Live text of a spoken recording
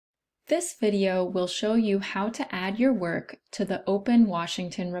This video will show you how to add your work to the Open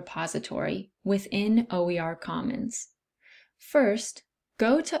Washington repository within OER Commons. First,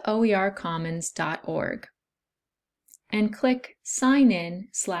 go to oercommons.org and click Sign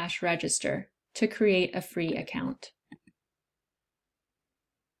In/Register to create a free account.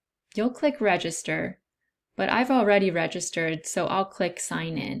 You'll click Register, but I've already registered, so I'll click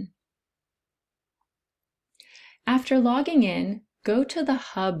Sign In. After logging in, go to the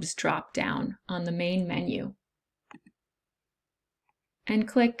Hubs drop-down on the main menu and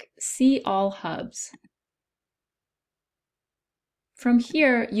click See All Hubs. From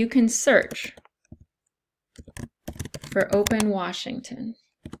here, you can search for Open Washington,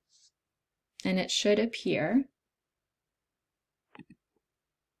 and it should appear.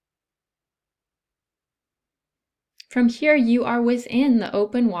 From here, you are within the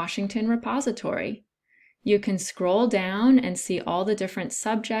Open Washington repository. You can scroll down and see all the different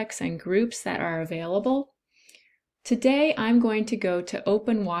subjects and groups that are available. Today, I'm going to go to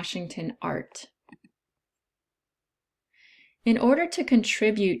Open Washington Art. In order to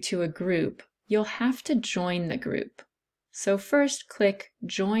contribute to a group, you'll have to join the group. So first, click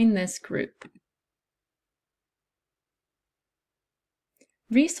Join this group.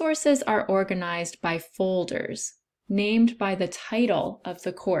 Resources are organized by folders, named by the title of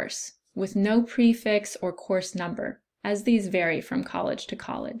the course, with no prefix or course number, as these vary from college to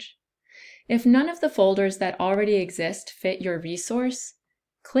college. If none of the folders that already exist fit your resource,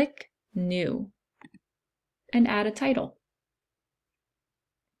 click New and add a title.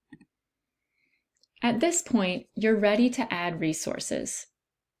 At this point, you're ready to add resources.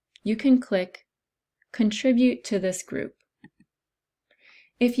 You can click Contribute to this group.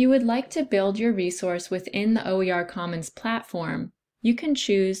 If you would like to build your resource within the OER Commons platform, you can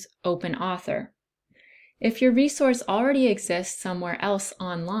choose Open Author. If your resource already exists somewhere else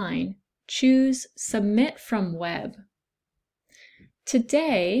online, choose Submit from Web.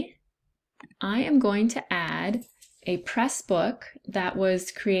 Today, I am going to add a press book that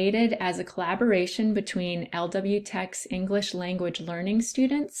was created as a collaboration between LW Tech's English language learning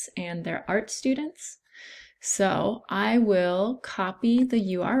students and their art students. So I will copy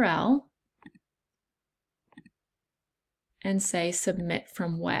the URL and say Submit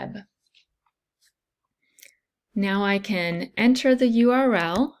from Web. Now I can enter the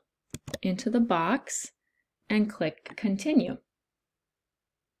URL into the box and click Continue.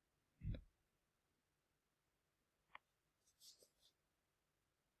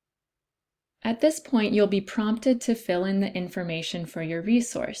 At this point, you'll be prompted to fill in the information for your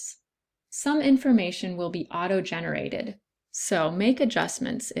resource. Some information will be auto-generated, so make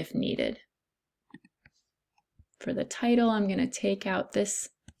adjustments if needed. For the title, I'm going to take out this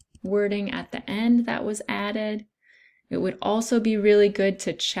wording at the end that was added. It would also be really good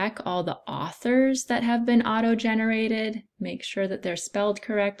to check all the authors that have been auto-generated, make sure that they're spelled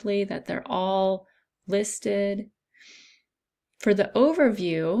correctly, that they're all listed. For the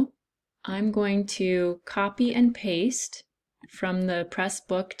overview, I'm going to copy and paste from the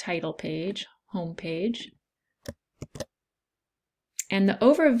Pressbook title page, home page. And the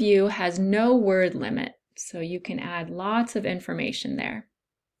overview has no word limit, so you can add lots of information there.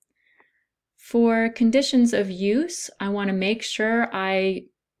 For conditions of use, I want to make sure I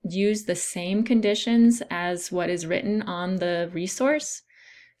use the same conditions as what is written on the resource.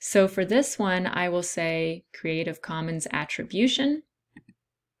 So for this one, I will say Creative Commons Attribution,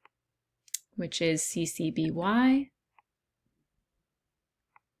 which is CC BY.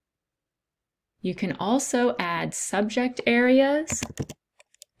 You can also add subject areas,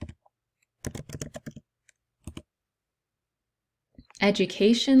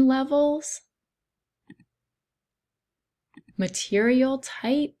 education levels, material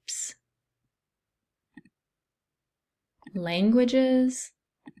types, languages,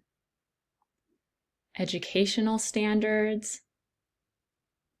 educational standards,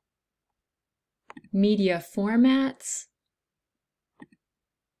 media formats,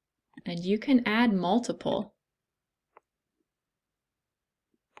 and you can add multiple.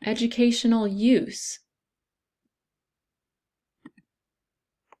 Educational use,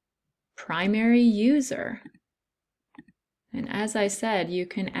 primary user, and as I said, you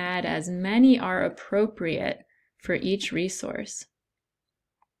can add as many are appropriate for each resource.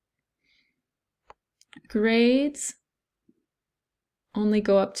 Grades only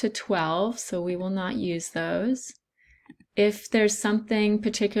go up to 12, so we will not use those. If there's something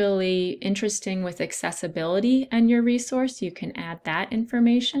particularly interesting with accessibility in your resource, you can add that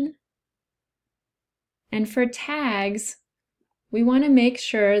information. And for tags, we want to make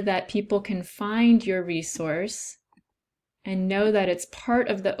sure that people can find your resource and know that it's part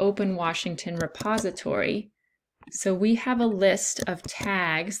of the Open Washington repository. So we have a list of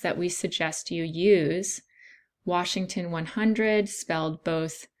tags that we suggest you use. Washington 100, spelled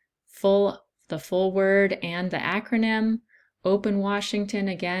both the full word and the acronym. Open Washington,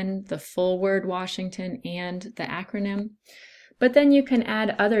 again, the full word Washington and the acronym. But then you can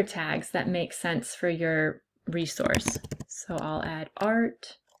add other tags that make sense for your resource. So I'll add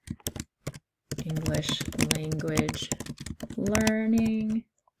art, English language learning,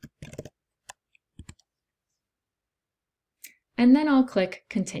 and then I'll click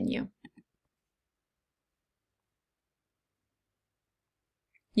Continue.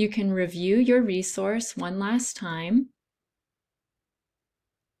 You can review your resource one last time.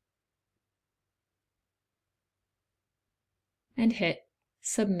 And hit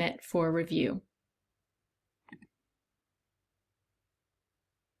Submit for review.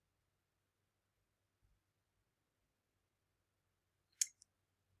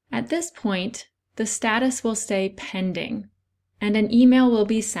 At this point, the status will stay pending, and an email will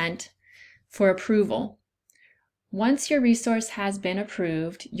be sent for approval. Once your resource has been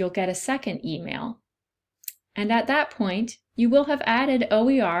approved, you'll get a second email. And at that point, you will have added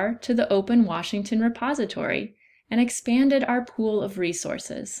OER to the Open Washington repository and expanded our pool of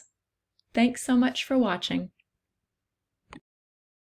resources. Thanks so much for watching.